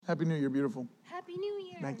Happy New Year, beautiful. Happy New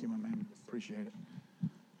Year. Thank you, my man. Appreciate it.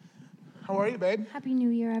 How are you, babe? Happy New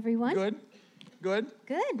Year, everyone. Good. Good.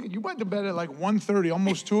 Good. You went to bed at like 1:30,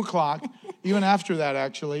 almost 2 o'clock, even after that,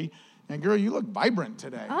 actually. And girl, you look vibrant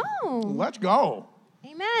today. Oh. Let's go.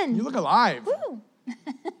 Amen. You look alive. Woo.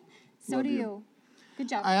 So Love do you. you. Good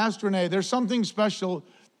job. I asked Renee, there's something special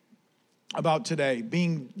about today.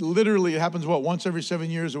 Being literally, it happens, once every 7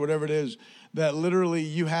 years or whatever it is, that literally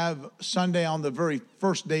you have Sunday on the very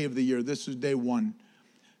first day of the year. This is day one.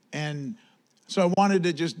 And so I wanted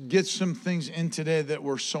to just get some things in today that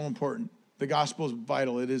were so important. The gospel is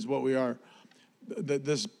vital. It is what we are.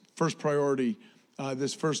 This first priority,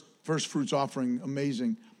 this first fruits offering,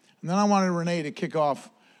 amazing. And then I wanted Renee to kick off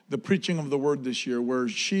the preaching of the word this year, where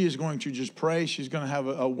she is going to just pray. She's going to have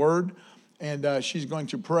a word, and she's going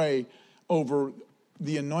to pray over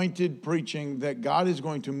the anointed preaching that God is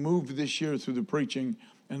going to move this year through the preaching,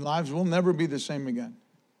 and lives will never be the same again.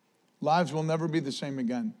 Lives will never be the same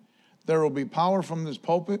again. There will be power from this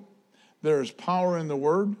pulpit. There is power in the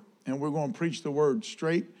word, and we're going to preach the word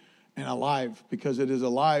straight and alive, because it is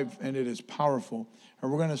alive and it is powerful. And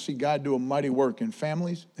we're going to see God do a mighty work in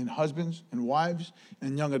families, in husbands, and wives,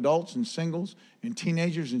 and young adults, and singles, and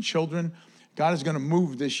teenagers, and children. God is going to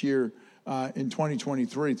move this year in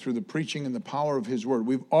 2023 through the preaching and the power of his word.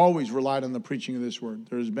 We've always relied on the preaching of this word.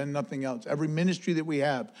 There has been nothing else. Every ministry that we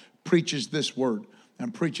have preaches this word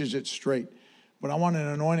and preaches it straight. But I want an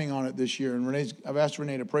anointing on it this year. And I've asked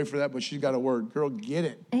Renee to pray for that, but she's got a word. Girl, get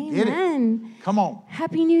it. Amen. Get it. Come on.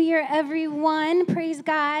 Happy New Year, everyone. Praise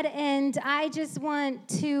God. And I just want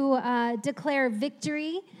to declare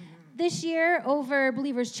victory this year over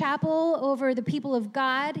Believers Chapel, over the people of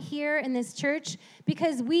God here in this church,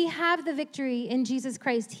 because we have the victory in Jesus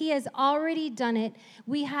Christ. He has already done it.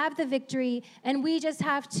 We have the victory, and we just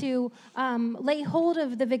have to lay hold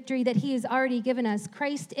of the victory that he has already given us.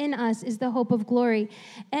 Christ in us is the hope of glory.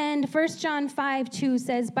 And 1 John 5:2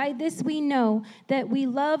 says, "By this we know that we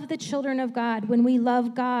love the children of God, when we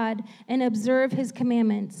love God and observe his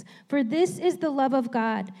commandments. For this is the love of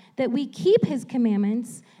God, that we keep his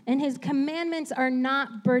commandments, and his commandments are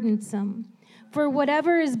not burdensome. For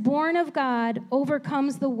whatever is born of God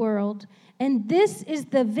overcomes the world, and this is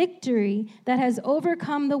the victory that has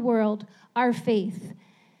overcome the world, our faith."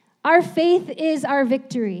 Our faith is our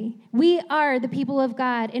victory. We are the people of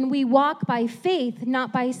God, and we walk by faith,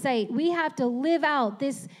 not by sight. We have to live out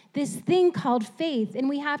this thing called faith, and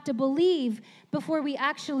we have to believe before we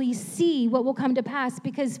actually see what will come to pass,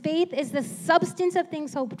 because faith is the substance of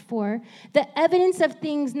things hoped for, the evidence of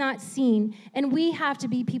things not seen, and we have to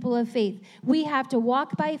be people of faith. We have to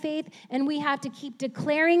walk by faith, and we have to keep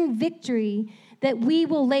declaring victory, that we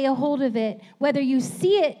will lay a hold of it. Whether you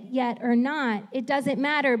see it yet or not, it doesn't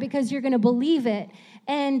matter, because you're going to believe it.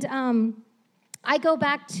 And I go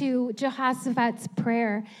back to Jehoshaphat's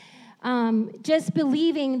prayer. Just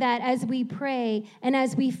believing that as we pray and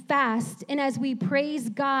as we fast and as we praise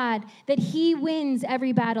God, that he wins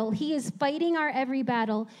every battle. He is fighting our every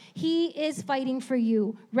battle. He is fighting for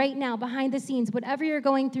you right now behind the scenes, whatever you're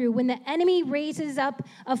going through. When the enemy raises up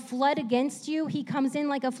a flood against you, he comes in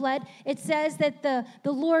like a flood. It says that the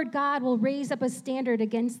Lord God will raise up a standard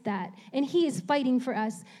against that, and he is fighting for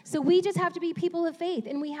us. So we just have to be people of faith,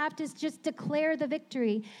 and we have to just declare the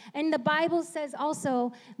victory. And the Bible says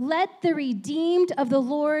also, let the redeemed of the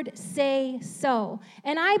Lord say so.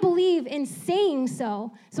 And I believe in saying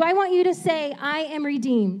so. So I want you to say, I am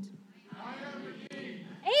redeemed. I am redeemed.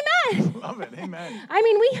 Amen. Love it. Amen. I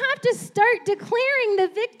mean, we have to start declaring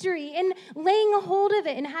the victory and laying a hold of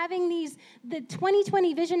it and having the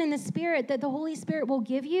 2020 vision in the Spirit that the Holy Spirit will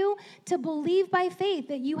give you to believe by faith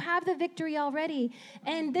that you have the victory already.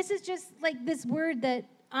 And this is just like this word that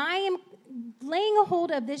I am laying a hold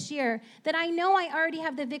of this year, that I know I already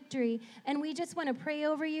have the victory. And we just want to pray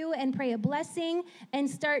over you and pray a blessing and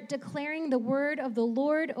start declaring the word of the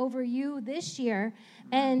Lord over you this year,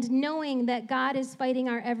 and knowing that God is fighting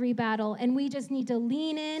our every battle. And we just need to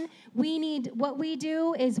lean in. What we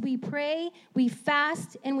do is we pray, we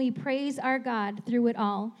fast, and we praise our God through it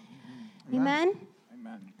all. Amen? Amen.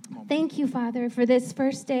 Thank you, Father, for this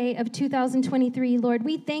first day of 2023, Lord.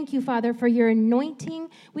 We thank you, Father, for your anointing.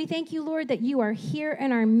 We thank you, Lord, that you are here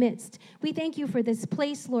in our midst. We thank you for this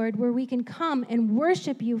place, Lord, where we can come and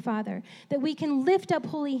worship you, Father, that we can lift up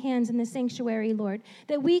holy hands in the sanctuary, Lord,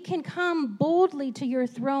 that we can come boldly to your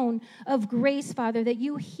throne of grace, Father, that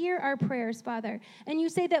you hear our prayers, Father, and you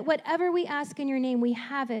say that whatever we ask in your name, we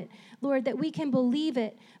have it, Lord, that we can believe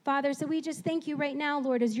it, Father. So we just thank you right now,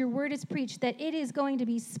 Lord, as your word is preached, that it is going to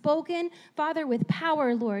be spoken, Father, with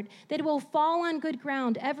power, Lord, that it will fall on good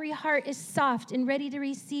ground. Every heart is soft and ready to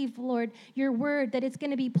receive, Lord, your word, that it's going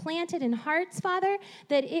to be planted in hearts, Father,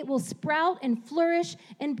 that it will sprout and flourish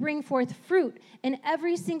and bring forth fruit in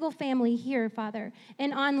every single family here, Father,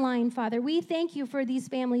 and online, Father. We thank you for these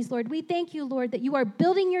families, Lord. We thank you, Lord, that you are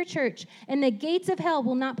building your church and the gates of hell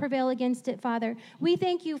will not prevail against it, Father. We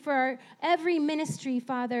thank you for every ministry,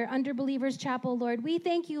 Father, under Believers Chapel, Lord. We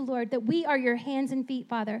thank you, Lord, that we are your hands and feet,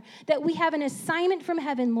 Father, that we have an assignment from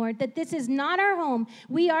heaven, Lord, that this is not our home.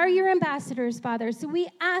 We are your ambassadors, Father. So we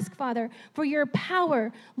ask, Father, for your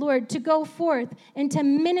power, Lord, to go forth and to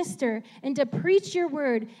minister and to preach your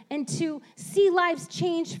word and to see lives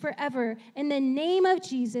changed forever. In the name of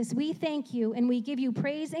Jesus, we thank you and we give you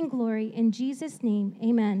praise and glory. In Jesus' name,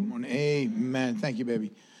 amen. Amen. Thank you,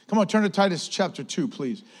 baby. Come on, turn to Titus chapter 2,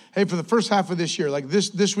 please. Hey, for the first half of this year, like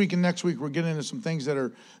this week and next week, we're getting into some things that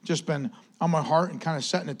are just been on my heart and kind of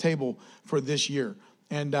setting a table for this year.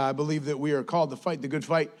 And I believe that we are called to fight the good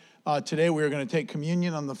fight. Today, we are going to take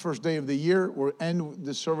communion on the first day of the year. We'll end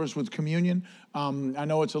the service with communion. I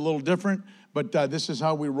know it's a little different, but this is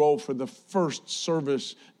how we roll for the first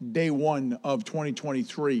service, day one of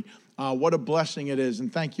 2023. What a blessing it is,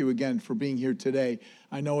 and thank you again for being here today.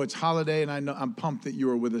 I know it's holiday, and I'm pumped that you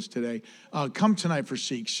are with us today. Come tonight for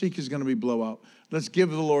Seek. Seek is going to be blowout. Let's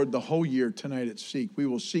give the Lord the whole year tonight at Seek. We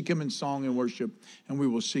will seek him in song and worship, and we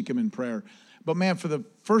will seek him in prayer. But man, for the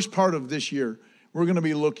first part of this year, we're going to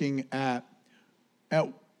be looking at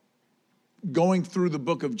going through the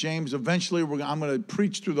book of James. Eventually, I'm going to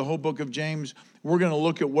preach through the whole book of James. We're going to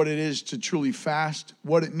look at what it is to truly fast,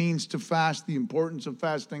 what it means to fast, the importance of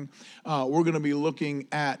fasting. We're going to be looking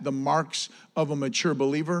at the marks of a mature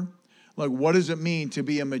believer. Like, what does it mean to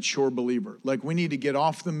be a mature believer? Like, we need to get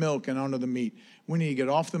off the milk and onto the meat. We need to get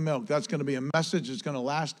off the milk. That's going to be a message that's going to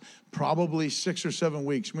last probably 6 or 7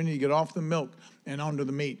 weeks. We need to get off the milk and onto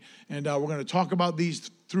the meat. And we're going to talk about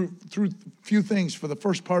these through few things for the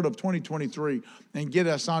first part of 2023 and get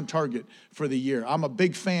us on target for the year. I'm a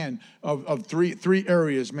big fan of three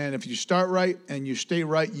areas, man. If you start right and you stay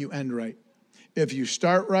right, you end right. If you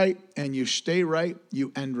start right and you stay right,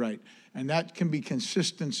 you end right. And that can be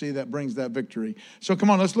consistency that brings that victory. So come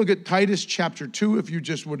on, let's look at Titus chapter 2. If you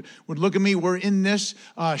just would look at me, we're in this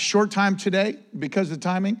short time today because of the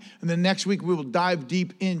timing. And then next week we will dive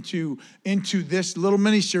deep into this little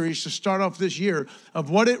mini-series to start off this year of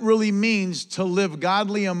what it really means to live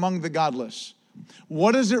godly among the godless.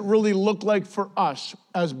 What does it really look like for us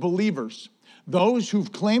as believers? Those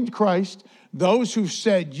who've claimed Christ, those who've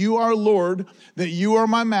said, you are Lord, that you are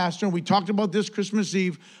my master. And we talked about this Christmas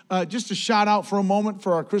Eve. Just a shout out for a moment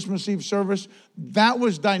for our Christmas Eve service. That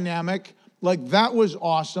was dynamic. Like, that was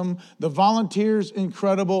awesome. The volunteers,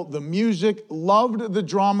 incredible. The music, loved the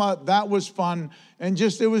drama. That was fun. And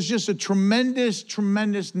it was just a tremendous,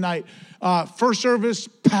 tremendous night. First service,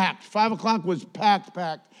 packed. 5 o'clock was packed.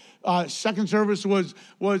 Second service was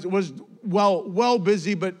well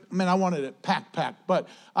busy, but man, I wanted it packed. But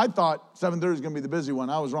I thought 7:30 was going to be the busy one.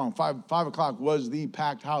 I was wrong. 5 o'clock was the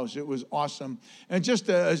packed house. It was awesome. And just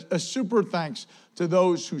a super thanks to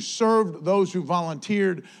those who served, those who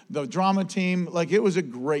volunteered, the drama team. Like, it was a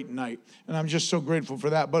great night. And I'm just so grateful for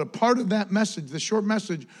that. But a part of that message, the short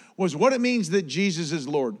message, was what it means that Jesus is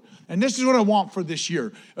Lord. And this is what I want for this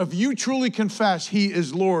year. If you truly confess he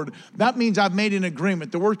is Lord, that means I've made an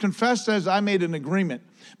agreement. The word confess says I made an agreement.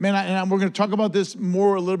 Man, we're going to talk about this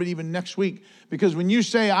more a little bit even next week. Because when you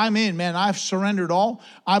say I'm in, man, I've surrendered all,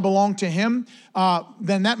 I belong to him,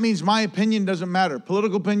 then that means my opinion doesn't matter.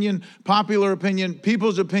 Political opinion, popular opinion,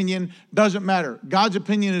 people's opinion doesn't matter. God's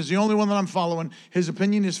opinion is the only one that I'm following. His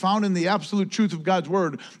opinion is found in the absolute truth of God's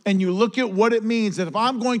word. And you look at what it means that if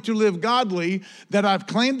I'm going to live godly, that I've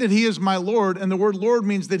claimed that he is my Lord, and the word Lord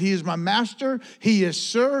means that he is my master, he is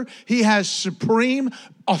sir, he has supreme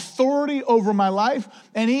authority over my life,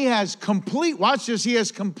 and he has complete, watch this, he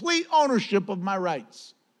has complete ownership of my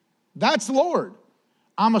rights. That's Lord.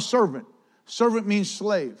 I'm a servant. Servant means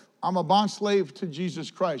slave. I'm a bond slave to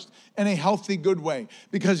Jesus Christ in a healthy, good way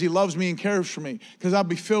because he loves me and cares for me, because I'll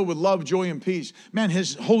be filled with love, joy, and peace. Man,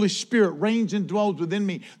 his Holy Spirit reigns and dwells within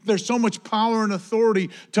me. There's so much power and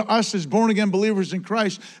authority to us as born-again believers in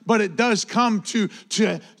Christ, but it does come to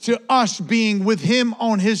us being with him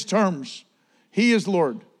on his terms. He is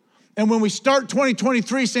Lord. And when we start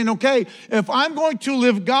 2023 saying, okay, if I'm going to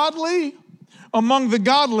live godly among the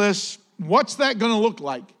godless, what's that going to look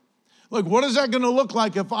like? Like, what is that going to look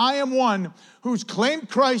like if I am one who's claimed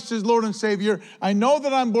Christ as Lord and Savior? I know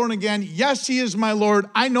that I'm born again. Yes, he is my Lord.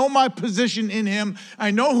 I know my position in him.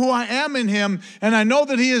 I know who I am in him. And I know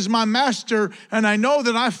that he is my master. And I know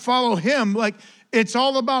that I follow him. Like, it's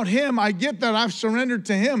all about him. I get that. I've surrendered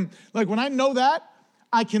to him. Like when I know that,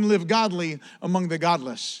 I can live godly among the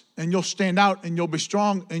godless. And you'll stand out and you'll be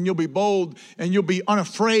strong and you'll be bold and you'll be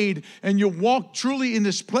unafraid and you'll walk truly in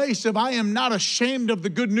this place of I am not ashamed of the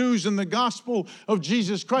good news and the gospel of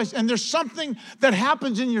Jesus Christ. And there's something that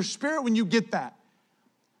happens in your spirit when you get that.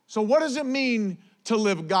 So what does it mean to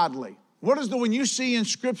live godly? What is when you see in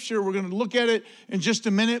Scripture, we're going to look at it in just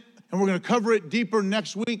a minute, and we're going to cover it deeper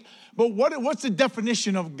next week. But what's the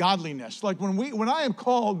definition of godliness? Like when I am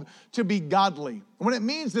called to be godly, when it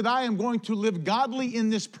means that I am going to live godly in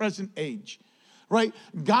this present age, right?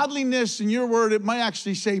 Godliness, in your word, it might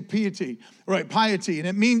actually say piety, right? Piety, and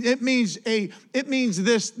it means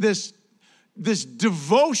this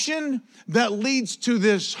devotion that leads to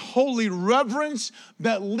this holy reverence,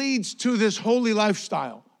 that leads to this holy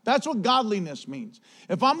lifestyle. That's what godliness means.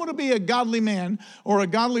 If I'm going to be a godly man or a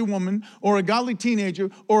godly woman or a godly teenager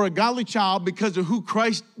or a godly child because of who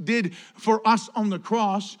Christ did for us on the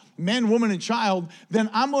cross, man, woman, and child, then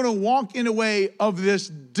I'm going to walk in a way of this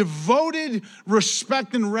devoted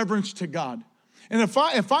respect and reverence to God. And if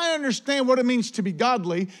I understand what it means to be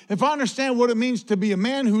godly, if I understand what it means to be a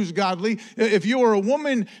man who's godly, if you are a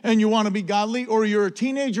woman and you want to be godly, or you're a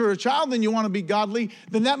teenager or a child and you want to be godly,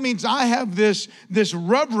 then that means I have this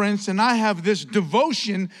reverence and I have this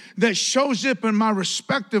devotion that shows up in my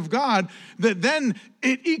respect of God, that then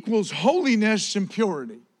it equals holiness and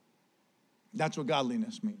purity. That's what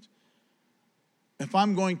godliness means. If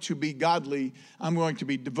I'm going to be godly, I'm going to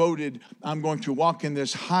be devoted, I'm going to walk in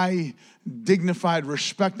this high, dignified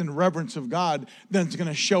respect and reverence of God, then it's going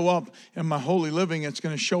to show up in my holy living. It's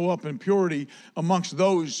going to show up in purity amongst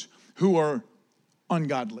those who are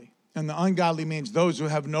ungodly. And the ungodly means those who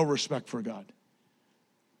have no respect for God,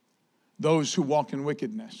 those who walk in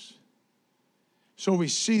wickedness. So we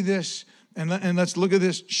see this, and let's look at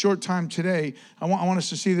this short time today. I want us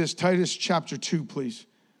to see this. Titus chapter 2, please.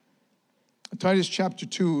 Titus chapter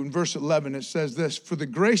 2 and verse 11, it says this: for the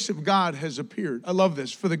grace of God has appeared. I love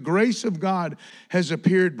this. For the grace of God has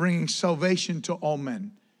appeared, bringing salvation to all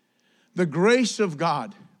men. The grace of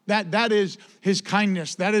God, that is his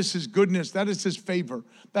kindness, that is his goodness, that is his favor.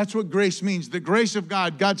 That's what grace means. The grace of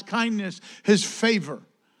God, God's kindness, his favor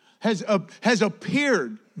has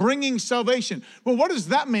appeared, bringing salvation. Well, what does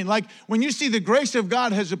that mean? Like when you see the grace of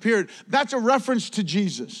God has appeared, that's a reference to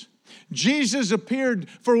Jesus. Jesus appeared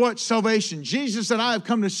for what? Salvation. Jesus said, I have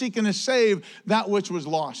come to seek and to save that which was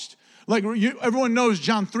lost. Like everyone knows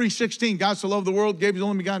John 3:16, God so loved the world, gave his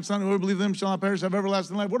only begotten Son, whoever believes in him shall not perish, have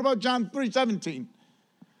everlasting life. What about John 3:17?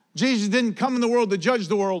 Jesus didn't come in the world to judge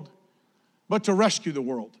the world, but to rescue the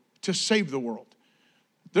world, to save the world.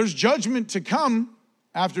 There's judgment to come.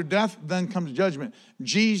 After death, then comes judgment.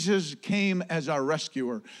 Jesus came as our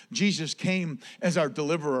rescuer. Jesus came as our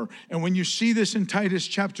deliverer. And when you see this in Titus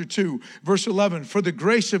chapter 2, verse 11, for the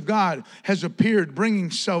grace of God has appeared,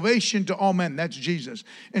 bringing salvation to all men. That's Jesus.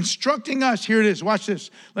 Instructing us, here it is, watch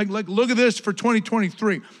this. Like look at this for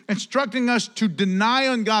 2023. Instructing us to deny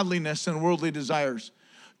ungodliness and worldly desires.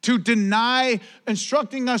 To deny,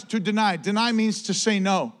 instructing us to deny. Deny means to say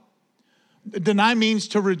no. Deny means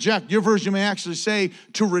to reject. Your version may actually say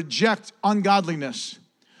to reject ungodliness,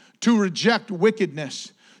 to reject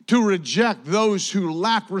wickedness, to reject those who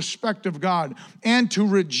lack respect of God, and to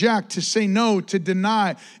reject, to say no, to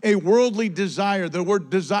deny a worldly desire. The word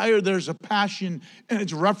desire, there's a passion, and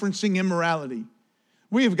it's referencing immorality.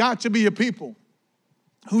 We have got to be a people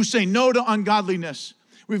who say no to ungodliness.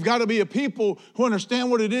 We've got to be a people who understand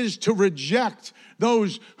what it is to reject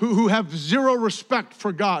those who have zero respect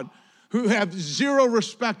for God, who have zero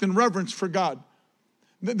respect and reverence for God.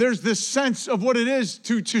 There's this sense of what it is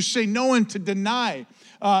to say no and to deny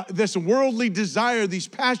this worldly desire, these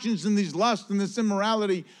passions and these lusts and this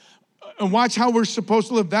immorality. And watch how we're supposed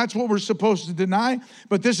to live. That's what we're supposed to deny,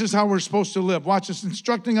 but this is how we're supposed to live. Watch this,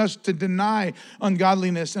 instructing us to deny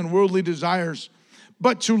ungodliness and worldly desires,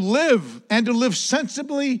 but to live and to live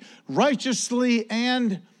sensibly, righteously,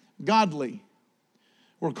 and godly.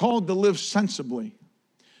 We're called to live sensibly.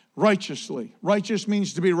 Righteously. Righteous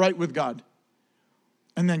means to be right with God.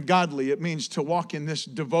 And then godly, it means to walk in this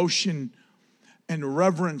devotion and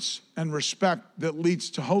reverence and respect that leads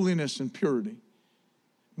to holiness and purity.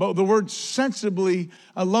 But the word sensibly,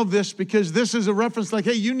 I love this because this is a reference like,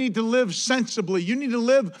 hey, you need to live sensibly. You need to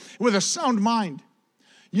live with a sound mind.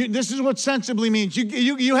 This is what sensibly means.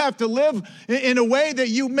 You have to live in a way that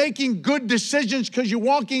you're making good decisions because you're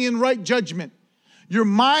walking in right judgment. Your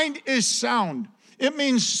mind is sound. It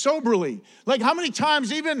means soberly. Like how many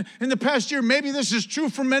times, even in the past year, maybe this is true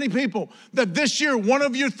for many people, that this year, one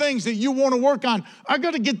of your things that you want to work on, I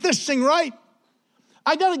got to get this thing right.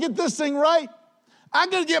 I got to get this thing right. I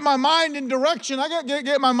got to get my mind in direction. I got to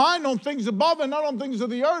get my mind on things above and not on things of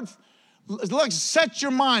the earth. Let's set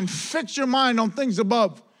your mind, fix your mind on things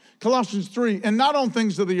above. Colossians 3, and not on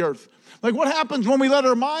things of the earth. Like what happens when we let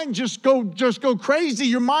our mind just go crazy?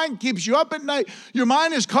 Your mind keeps you up at night. Your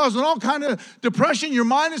mind is causing all kind of depression. Your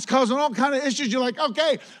mind is causing all kind of issues. You're like,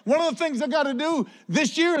 okay, one of the things I got to do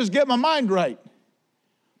this year is get my mind right.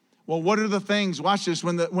 Well, what are the things? Watch this.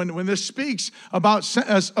 When this speaks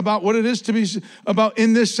about what it is to be about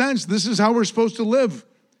in this sense, this is how we're supposed to live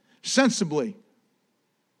sensibly.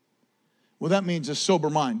 Well, that means a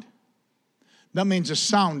sober mind. That means a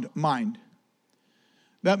sound mind.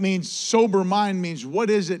 That means sober mind means what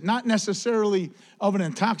is it? Not necessarily of an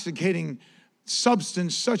intoxicating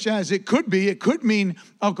substance such as it could be. It could mean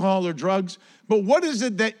alcohol or drugs. But what is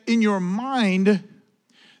it that in your mind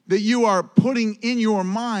that you are putting in your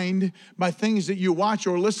mind by things that you watch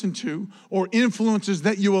or listen to or influences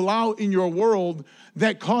that you allow in your world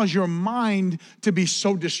that cause your mind to be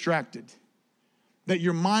so distracted that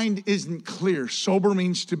your mind isn't clear? Sober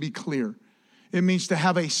means to be clear. It means to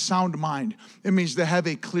have a sound mind. It means to have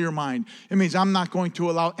a clear mind. It means I'm not going to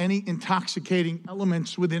allow any intoxicating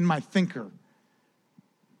elements within my thinker.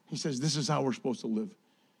 He says this is how we're supposed to live.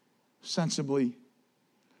 Sensibly,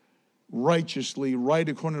 righteously, right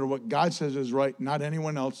according to what God says is right, not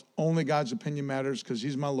anyone else. Only God's opinion matters because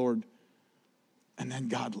he's my Lord. And then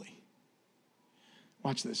godly.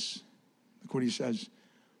 Watch this. Look what he says.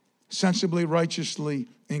 Sensibly, righteously,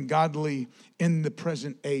 and godly in the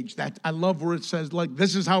present age. That I love where it says, like,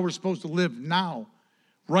 this is how we're supposed to live now,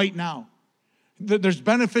 right now. There's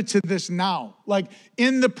benefit to this now, like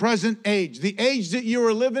in the present age. The age that you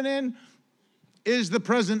are living in is the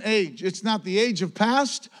present age. It's not the age of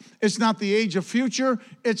past. It's not the age of future.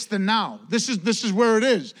 It's the now. This is where it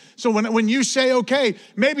is. So when you say, okay,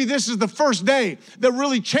 maybe this is the first day that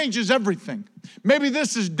really changes everything. Maybe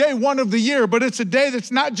this is day one of the year, but it's a day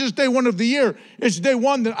that's not just day one of the year. It's day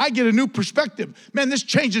one that I get a new perspective. Man, this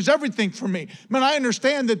changes everything for me. Man, I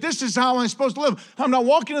understand that this is how I'm supposed to live. I'm not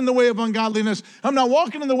walking in the way of ungodliness. I'm not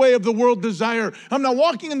walking in the way of the world desire. I'm not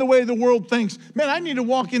walking in the way the world thinks. Man, I need to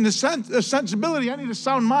walk in the sensibility. I need a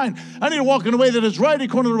sound mind. I need to walk in a way that is right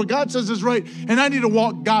according to what God says is right. And I need to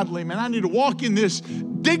walk godly, man. I need to walk in this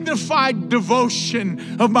dignified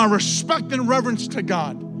devotion of my respect and reverence to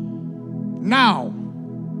God. Now,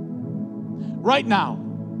 right now,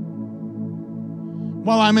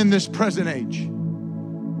 while I'm in this present age.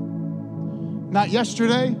 Not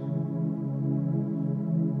yesterday,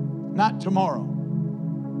 not tomorrow,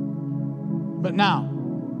 but now.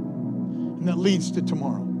 And that leads to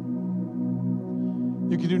tomorrow.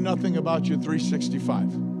 You can do nothing about your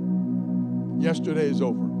 365. Yesterday is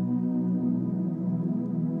over.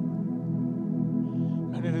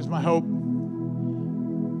 And it is my hope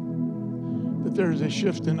that there is a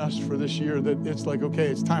shift in us for this year, that it's like, okay,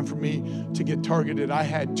 it's time for me to get targeted. I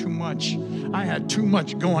had too much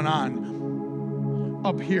going on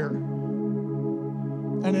up here,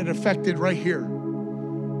 and it affected right here.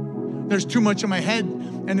 There's too much in my head,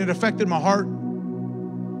 and it affected my heart.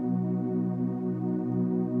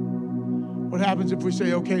 What happens if we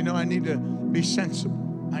say, okay, no, I need to be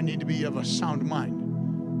sensible. I need to be of a sound mind.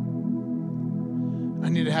 I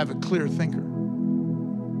need to have a clear thinker.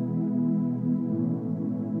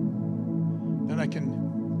 Then I can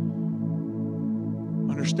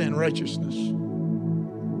understand righteousness.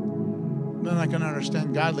 Then I can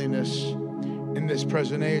understand godliness in this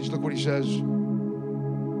present age. Look what he says.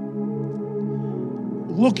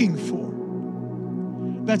 Looking for.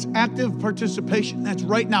 That's active participation. That's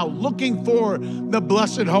right now. Looking for the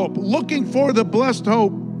blessed hope. Looking for the blessed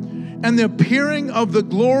hope and the appearing of the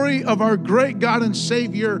glory of our great God and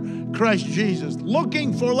Savior, Christ Jesus.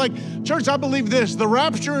 Looking for, like, church, I believe this. The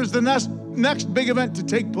rapture is the next big event to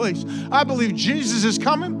take place. I believe Jesus is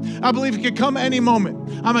coming. I believe he could come any moment.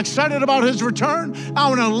 I'm excited about his return. I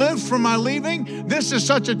want to live for my leaving. This is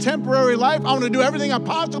such a temporary life. I want to do everything I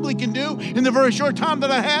possibly can do in the very short time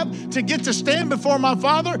that I have to get to stand before my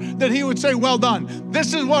Father, that he would say, well done.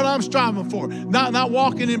 This is what I'm striving for. Not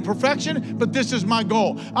walking in perfection, but this is my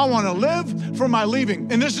goal. I want to live for my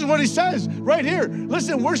leaving. And this is what he says right here.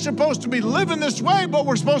 Listen, we're supposed to be living this way, but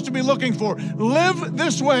we're supposed to be looking for. Live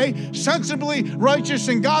this way, sensibly, righteous,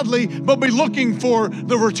 and godly, but be looking for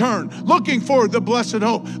the return, looking for the blessed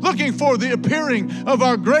hope, looking for the appearing of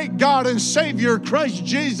our great God and Savior, Christ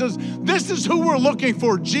Jesus. This is who we're looking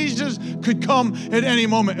for. Jesus could come at any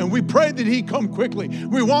moment, and we pray that he come quickly.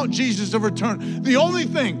 We want Jesus to return. The only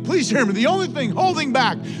thing, please hear me, the only thing holding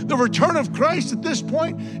back the return of Christ at this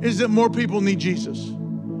point is that more people need Jesus.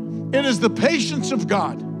 It is the patience of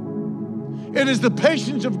God. It is the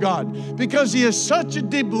patience of God, because he has such a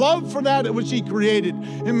deep love for that which he created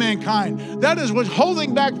in mankind. That is what's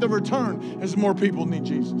holding back the return, is more people need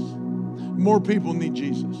Jesus. More people need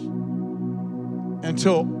Jesus.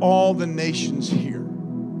 Until all the nations hear,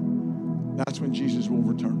 that's when Jesus will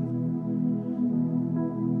return.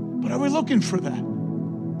 But are we looking for that?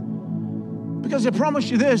 Because I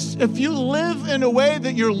promise you this, if you live in a way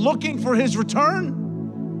that you're looking for his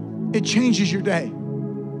return, it changes your day.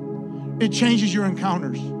 It changes your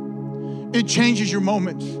encounters. It changes your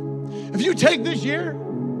moments. If you take this year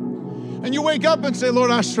and you wake up and say,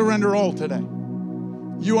 Lord, I surrender all today.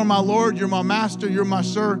 You are my Lord, you're my master, you're my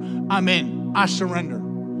sir, I'm in. I surrender.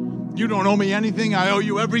 You don't owe me anything, I owe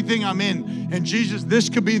you everything, I'm in. And Jesus, this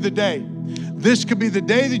could be the day. This could be the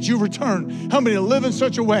day that you return. Help me to live in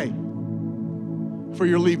such a way for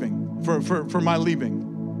your leaving, for my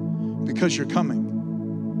leaving, because you're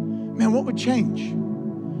coming. Man, what would change?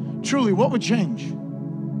 Truly, what would change?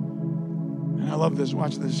 And I love this.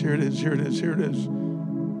 Watch this. Here it is. Here it is. Here it is.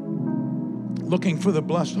 Looking for the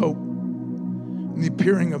blessed hope and the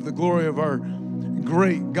appearing of the glory of our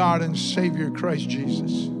great God and Savior, Christ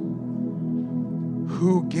Jesus,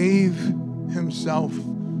 who gave himself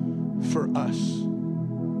for us.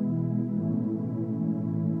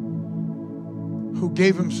 Who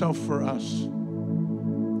gave himself for us.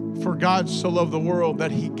 For God so loved the world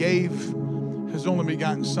that he gave his only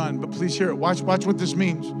begotten son. But please hear it. Watch what this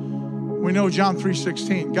means. We know John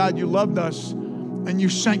 3:16. God, you loved us and you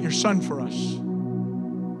sent your son for us.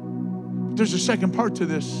 There's a second part to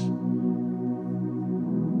this.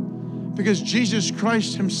 Because Jesus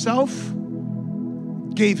Christ himself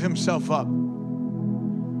gave himself up.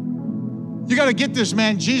 You got to get this,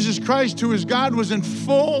 man. Jesus Christ, who is God, was in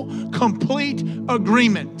full, complete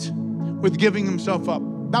agreement with giving himself up.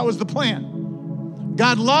 That was the plan.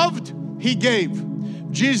 God loved, he gave.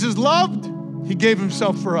 Jesus loved, he gave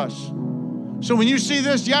himself for us. So when you see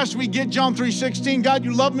this, yes, we get John 3:16. God,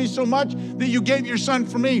 you love me so much that you gave your son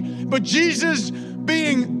for me. But Jesus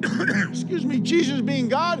being, Jesus being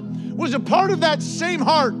God was a part of that same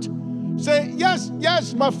heart. Say,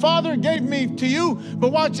 yes, my Father gave me to you,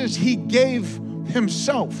 but watch this, he gave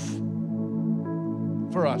himself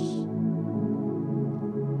for us.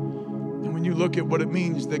 And when you look at what it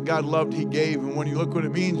means that God loved, he gave, and when you look what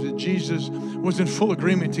it means that Jesus was in full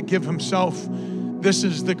agreement to give himself, this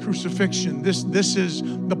is the crucifixion. This is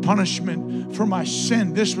the punishment for my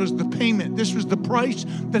sin. This was the payment. This was the price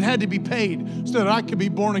that had to be paid so that I could be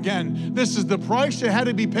born again. This is the price that had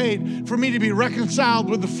to be paid for me to be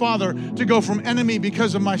reconciled with the Father, to go from enemy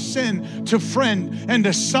because of my sin to friend and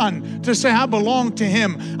to son, to say I belong to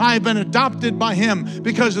him. I have been adopted by him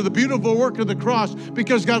because of the beautiful work of the cross,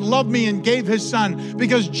 because God loved me and gave his son,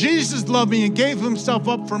 because Jesus loved me and gave himself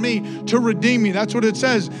up for me to redeem me. That's what it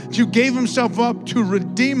says. You gave himself up to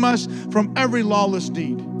redeem us from every lawless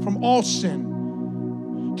deed, from all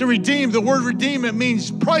sin. To redeem, the word redeem, it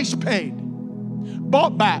means price paid,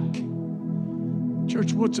 bought back.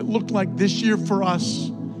 Church, what's it look like this year for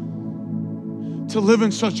us to live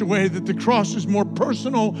in such a way that the cross is more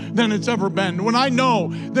personal than it's ever been? When I know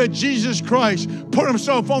that Jesus Christ put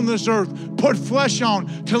himself on this earth, put flesh on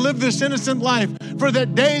to live this innocent life for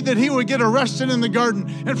that day that he would get arrested in the garden.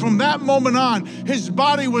 And from that moment on, his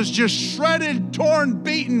body was just shredded, torn,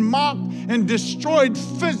 beaten, mocked, and destroyed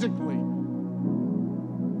physically.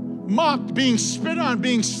 Mocked, being spit on,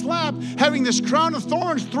 being slapped, having this crown of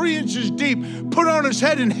thorns 3 inches deep put on his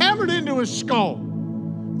head and hammered into his skull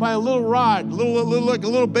by a little rod, like a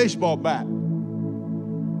little baseball bat.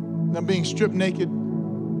 Then being stripped naked,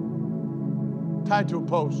 tied to a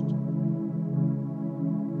post,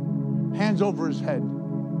 hands over his head.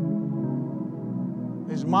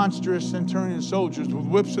 His monstrous centurion soldiers with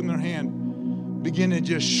whips in their hand begin to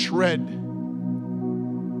just shred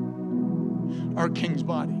our King's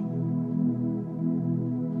body.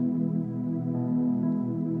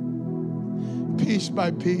 Piece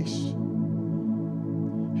by piece.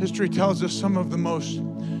 History tells us some of the most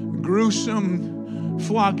gruesome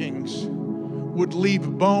floggings would leave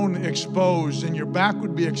bone exposed, and your back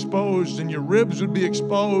would be exposed, and your ribs would be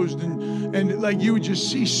exposed, and like you would just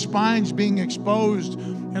see spines being exposed.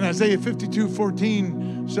 And Isaiah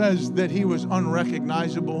 52:14 says that he was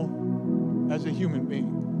unrecognizable as a human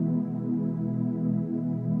being.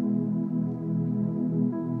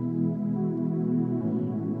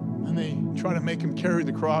 And they try to make him carry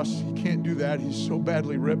the cross. He can't do that. He's so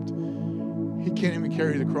badly ripped. He can't even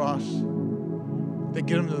carry the cross. They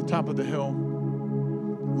get him to the top of the hill,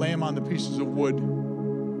 lay him on the pieces of wood,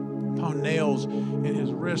 pound nails in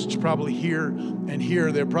his wrists, probably here and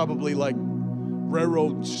here. They're probably like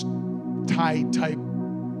railroad tie type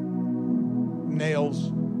nails,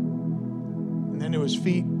 and then to his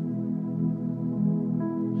feet.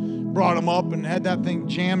 Brought him up and had that thing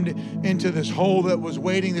jammed into this hole that was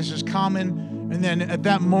waiting. This is common. And then at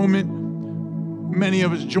that moment, many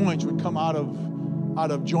of his joints would come out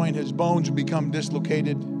of joint. His bones would become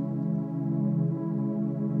dislocated.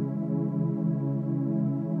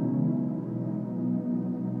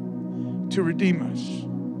 To redeem us.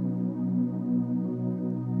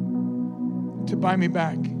 To buy me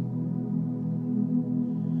back.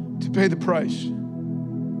 To pay the price.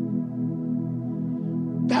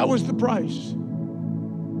 That was the price.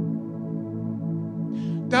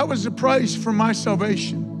 That was the price for my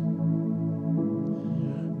salvation.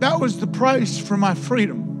 That was the price for my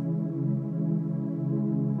freedom.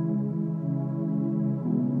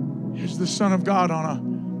 Here's the Son of God on a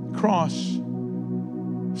cross,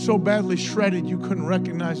 so badly shredded you couldn't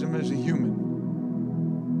recognize him as a human.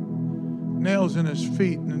 Nails in his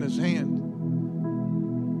feet and in his hand.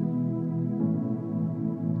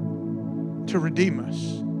 To redeem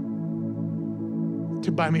us,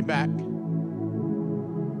 to buy me back,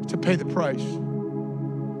 to pay the price.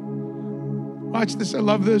 Watch this, I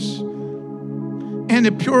love this. And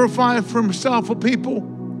to purify for himself a people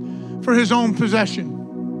for his own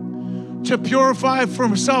possession. To purify for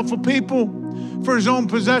himself a people for his own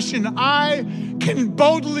possession. I can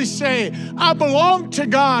boldly say, I belong to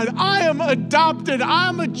God. I am adopted. I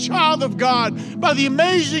am a child of God by the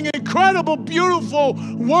amazing, incredible, beautiful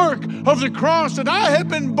work of the cross, that I have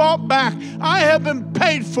been bought back. I have been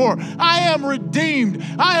paid for. I am redeemed.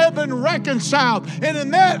 I have been reconciled. And in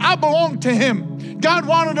that, I belong to him. God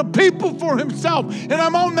wanted a people for himself, and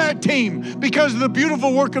I'm on that team because of the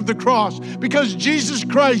beautiful work of the cross, because Jesus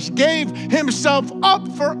Christ gave himself up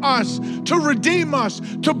for us to redeem us,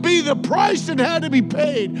 to be the price that had to be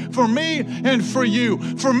paid for me and for you.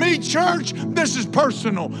 For me, church, this is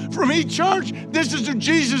personal. For me, church, this is who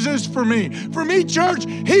Jesus is for me. For me, church,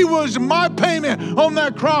 he was my payment on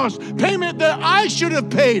that cross, payment that I should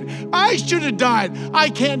have paid. I should have died. I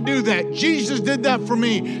can't do that. Jesus did that for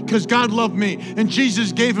me because God loved me, and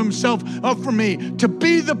Jesus gave himself up for me to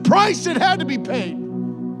be the price that had to be paid.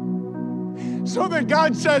 So that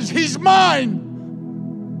God says, he's mine.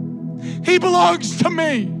 He belongs to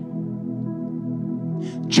me.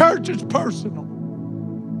 Church is personal.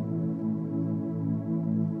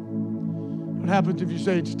 What happens if you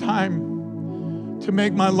say it's time to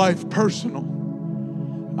make my life personal?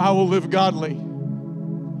 I will live godly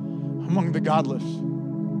among the godless.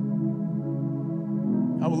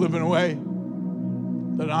 I will live in a way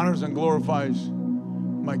that honors and glorifies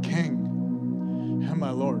my King and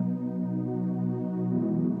my Lord.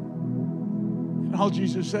 And all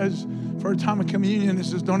Jesus says for a time of communion, he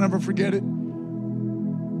says, don't ever forget it.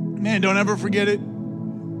 Man, don't ever forget it.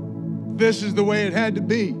 This is the way it had to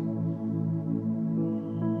be.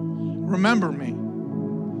 Remember me.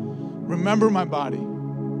 Remember my body.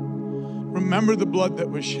 Remember the blood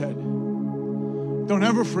that was shed. Don't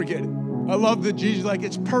ever forget it. I love that Jesus, like,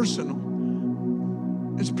 it's personal.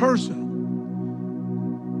 It's personal.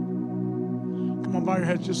 Come on, bow your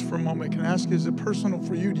heads just for a moment. Can I ask, is it personal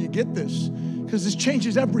for you? Do you get this? Because this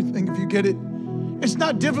changes everything if you get it. It's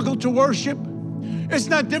not difficult to worship. It's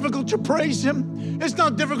not difficult to praise him. It's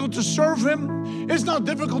not difficult to serve him. It's not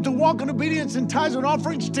difficult to walk in obedience and tithes and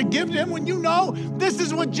offerings to give to him when you know this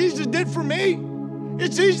is what Jesus did for me.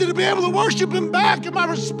 It's easy to be able to worship him back, and my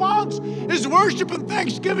response is worship and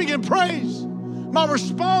thanksgiving and praise. My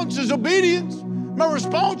response is obedience. My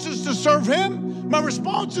response is to serve him. My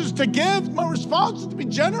response is to give. My response is to be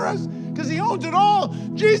generous because he owns it all.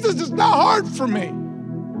 Jesus is not hard for me.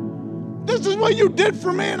 This is what you did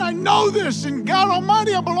for me, and I know this. And God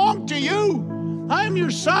Almighty, I belong to you. I am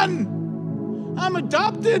your son. I'm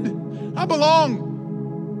adopted. I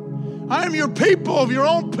belong. I am your people of your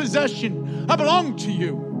own possession. I belong to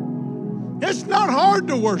you. It's not hard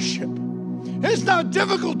to worship. It's not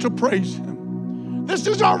difficult to praise him. This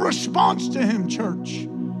is our response to him, church.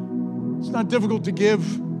 It's not difficult to give.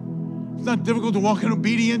 It's not difficult to walk in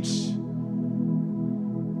obedience.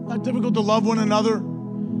 Not difficult to love one another.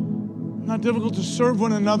 Not difficult to serve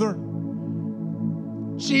one another.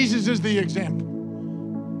 Jesus is the example.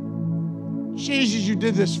 Jesus, you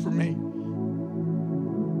did this for me.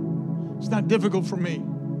 It's not difficult for me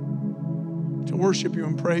to worship you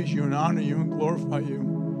and praise you and honor you and glorify you,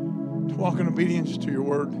 to walk in obedience to your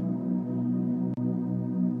word,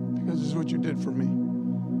 because this is what you did for me.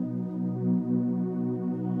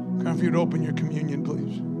 Can I have you to open your communion,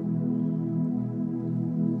 please?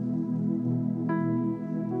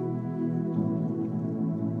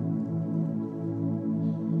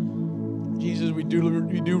 Jesus, we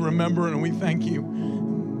do remember, and we thank you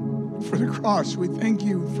for the cross. We thank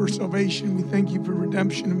you for salvation. We thank you for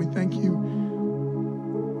redemption. And we thank you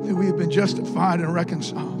that we have been justified and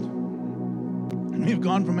reconciled. And we have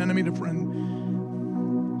gone from enemy to friend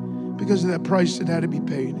because of that price that had to be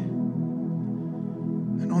paid.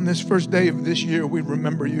 And on this first day of this year, we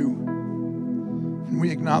remember you and we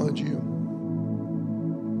acknowledge you.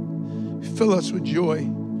 Fill us with joy.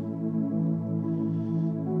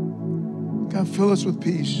 God, fill us with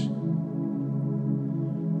peace.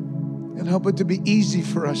 And help it to be easy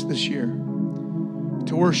for us this year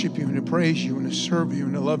to worship you and to praise you and to serve you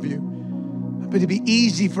and to love you. Help it to be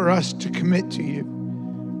easy for us to commit to you.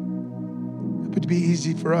 Help it to be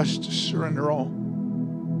easy for us to surrender all.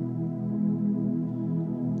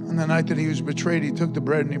 On the night that he was betrayed, he took the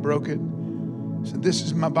bread and he broke it. He said, "This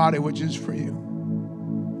is my body, which is for you.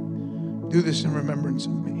 Do this in remembrance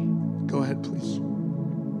of me." Go ahead, please.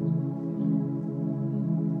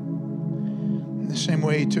 In the same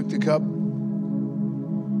way he took the cup.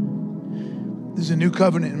 There's a new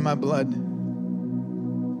covenant in my blood.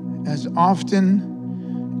 As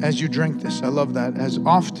often as you drink this, I love that. As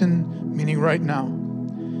often, meaning right now,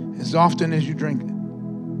 as often as you drink it,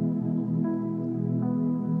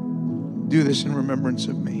 do this in remembrance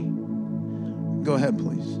of me. Go ahead,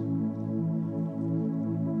 please.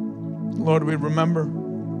 Lord, we remember.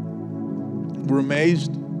 We're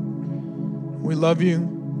amazed. We love you.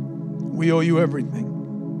 We owe you everything.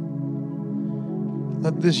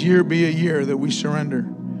 Let this year be a year that we surrender.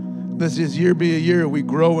 Let this year be a year we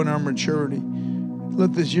grow in our maturity.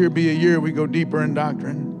 Let this year be a year we go deeper in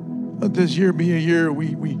doctrine. Let this year be a year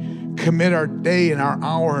we commit our day and our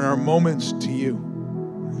hour and our moments to you.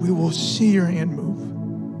 We will see your hand move.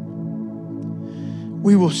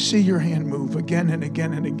 We will see your hand move again and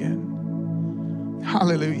again and again.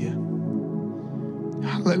 Hallelujah.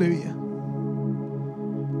 Hallelujah.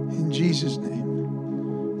 In Jesus'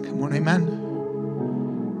 name. Come on, amen.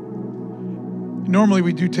 Normally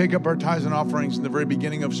we do take up our tithes and offerings in the very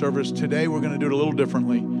beginning of service. Today we're going to do it a little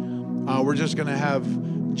differently. We're just going to have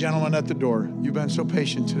gentlemen at the door. You've been so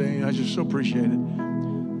patient today. I just so appreciate it.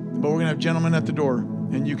 But we're going to have gentlemen at the door.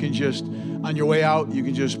 And you can just, on your way out, you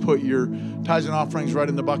can just put your tithes and offerings right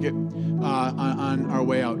in the bucket on our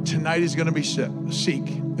way out. Tonight is going to be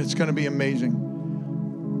Seek. It's going to be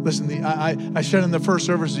amazing. Listen, I said in the first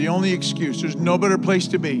service, the only excuse, there's no better place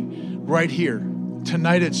to be right here,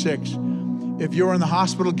 tonight at 6. If you're in the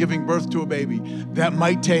hospital giving birth to a baby, that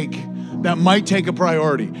might take a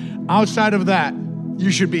priority. Outside of that,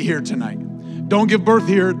 you should be here tonight. Don't give birth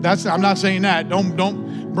here. I'm not saying that.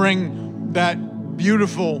 Don't bring that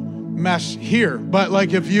beautiful mess here. But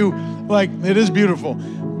if you, it is beautiful.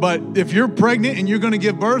 But if you're pregnant and you're going to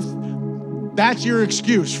give birth, that's your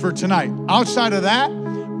excuse for tonight. Outside of that,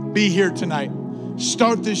 be here tonight.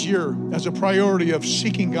 Start this year as a priority of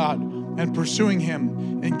seeking God and pursuing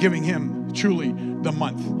him and giving him truly the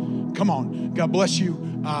month. Come on. God bless you.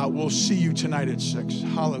 We'll see you tonight at 6.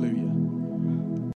 Hallelujah.